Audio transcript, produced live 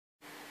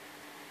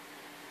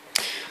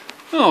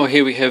Oh,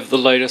 here we have the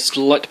latest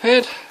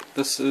LightPad.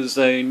 This is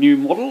a new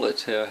model.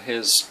 It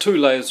has two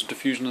layers of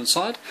diffusion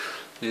inside.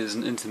 There's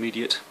an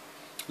intermediate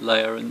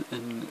layer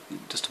in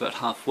just about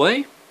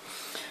halfway.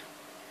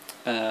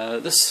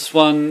 This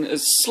one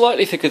is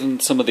slightly thicker than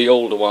some of the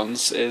older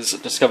ones, as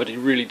it discovered you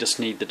really just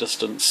need the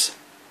distance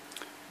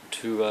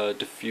to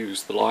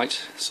diffuse the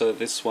light. So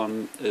this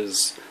one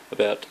is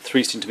about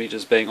 3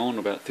 centimeters bang on,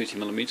 about 30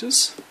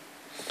 millimeters.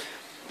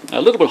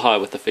 A little bit higher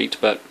with the feet,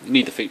 but you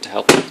need the feet to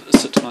help it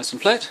sit nice and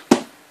flat.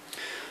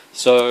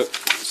 So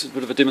it's a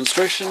bit of a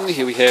demonstration.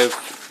 Here we have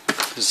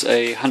is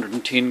a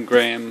 110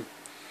 gram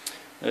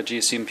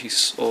GSM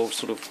piece of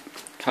sort of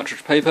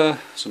cartridge paper,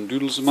 some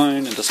doodles of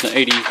mine, and just an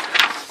 80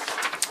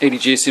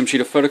 GSM sheet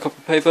of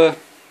photocopy paper.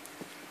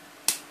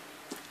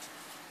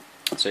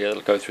 So yeah,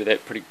 it'll go through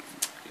that pretty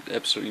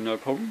absolutely no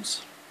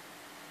problems.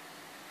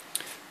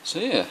 So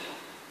yeah,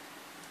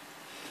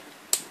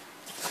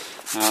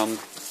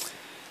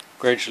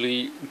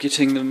 gradually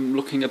getting them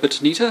looking a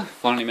bit neater.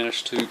 Finally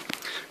managed to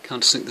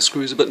countersink the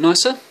screws a bit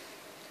nicer.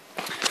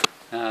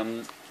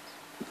 So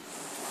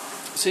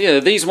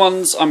yeah, these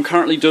ones I'm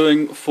currently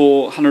doing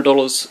for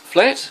 $100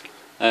 flat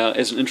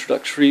as an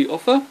introductory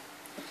offer.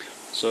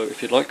 So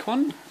if you'd like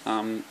one,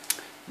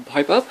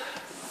 pipe up.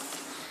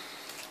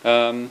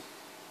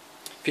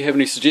 If you have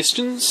any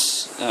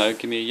suggestions,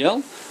 give me a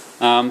yell.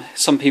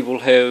 Some people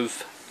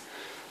have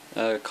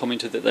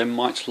commented that they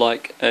might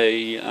like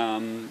a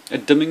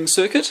dimming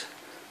circuit.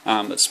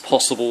 It's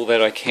possible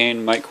that I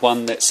can make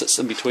one that sits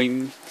in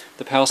between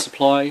the power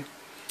supply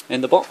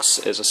and the box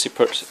as a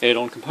separate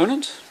add-on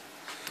component.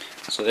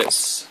 So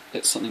that's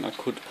something I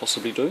could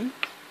possibly do.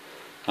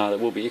 That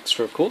will be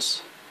extra, of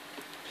course.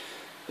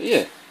 But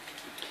yeah,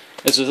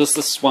 as it is,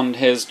 this one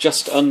has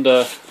just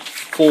under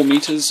 4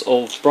 meters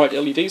of bright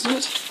LEDs in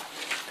it.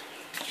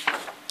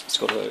 It's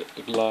got a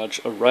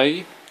large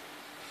array.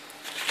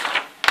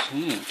 So,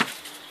 yeah.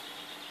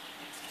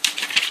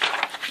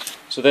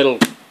 So that'll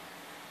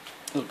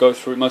go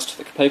through most of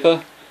the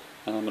paper.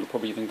 It'll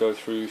probably even go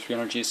through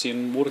 300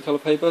 GSM watercolour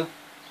paper,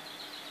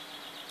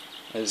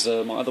 as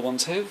my other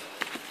ones have.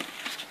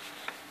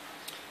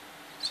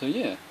 So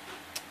yeah,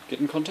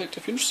 get in contact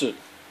if you're interested.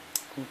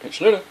 Cool,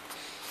 catch you later.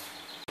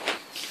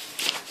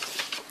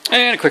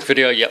 And a quick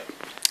video, yep.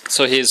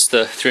 So here's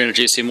the 300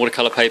 GSM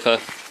watercolour paper.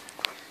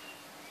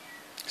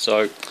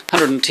 So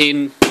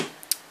 110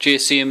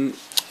 GSM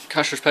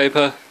cartridge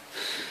paper,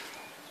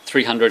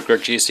 300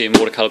 grid GSM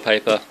watercolour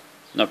paper,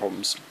 no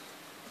problems.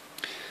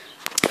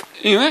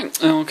 Anyway,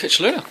 I'll catch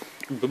you later.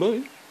 Bye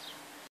bye.